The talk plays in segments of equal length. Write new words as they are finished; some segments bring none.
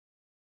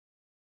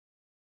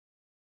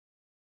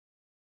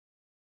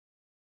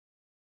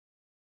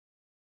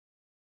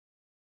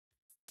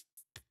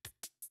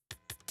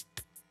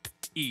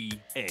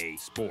EA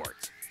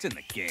Sports. It's in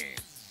the game.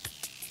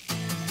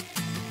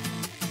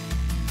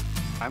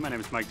 Hi, my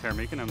name is Mike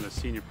Taramykin. I'm the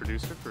senior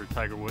producer for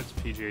Tiger Woods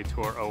PGA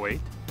Tour 08.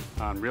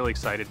 I'm really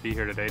excited to be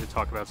here today to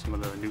talk about some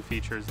of the new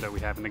features that we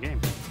have in the game.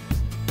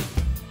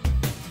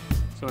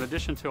 So in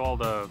addition to all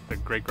the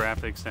great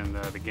graphics and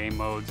the game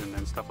modes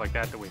and stuff like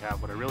that we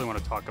have, what I really want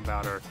to talk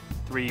about are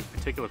three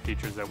particular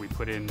features that we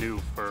put in new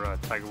for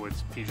Tiger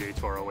Woods PGA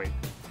Tour 08.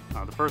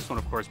 The first one,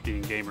 of course,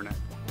 being GamerNet,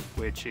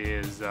 which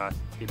is the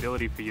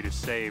ability for you to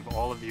save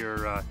all of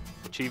your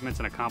achievements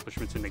and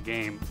accomplishments in the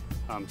game,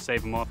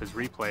 save them off as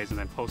replays, and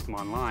then post them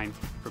online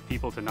for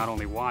people to not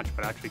only watch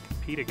but actually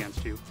compete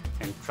against you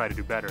and try to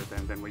do better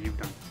than what you've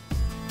done.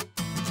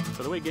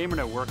 So the way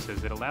GamerNet works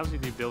is it allows you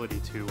the ability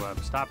to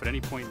stop at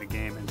any point in the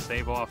game and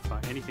save off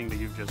anything that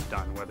you've just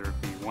done, whether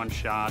it be one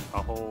shot,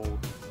 a hole,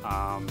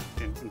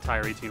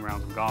 entire 18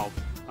 rounds of golf,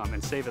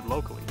 and save it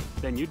locally.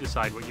 Then you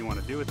decide what you want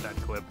to do with that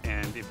clip,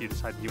 and if you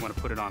decide that you want to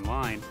put it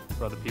online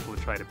for other people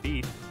to try to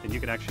beat, then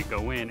you can actually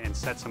go in and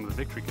set some of the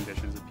victory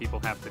conditions that people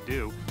have to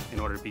do in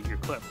order to beat your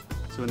clip.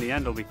 So in the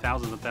end, there'll be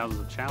thousands and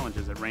thousands of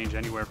challenges that range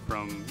anywhere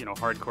from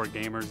hardcore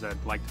gamers that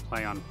like to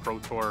play on Pro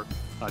Tour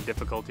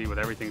difficulty with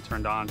everything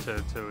turned on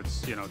to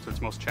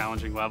its most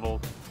challenging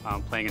level,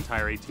 playing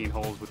entire 18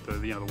 holes with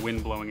the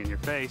wind blowing in your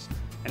face.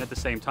 And at the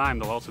same time,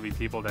 there'll also be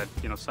people that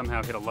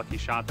somehow hit a lucky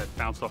shot that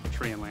bounced off a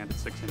tree and landed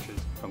 6 inches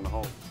from the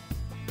hole.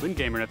 In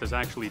GamerNet, there's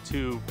actually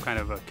two kind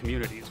of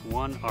communities.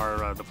 One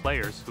are the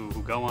players who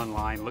go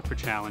online, look for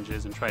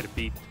challenges, and try to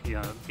beat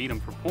them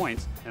for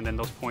points, and then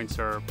those points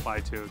are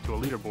applied to a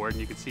leaderboard, and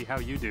you can see how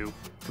you do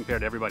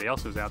compared to everybody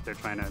else who's out there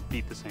trying to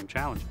beat the same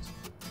challenges.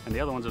 And the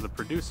other ones are the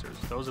producers.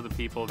 Those are the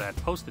people that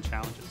post the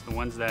challenges, the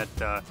ones that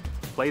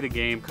play the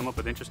game, come up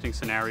with interesting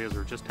scenarios,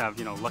 or just have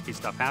lucky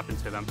stuff happen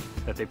to them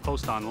that they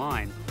post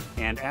online.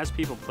 And as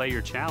people play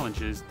your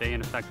challenges, they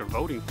in effect are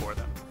voting for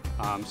them.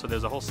 So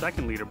there's a whole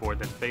second leaderboard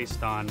that's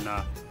based on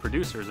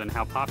producers and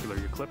how popular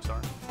your clips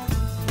are.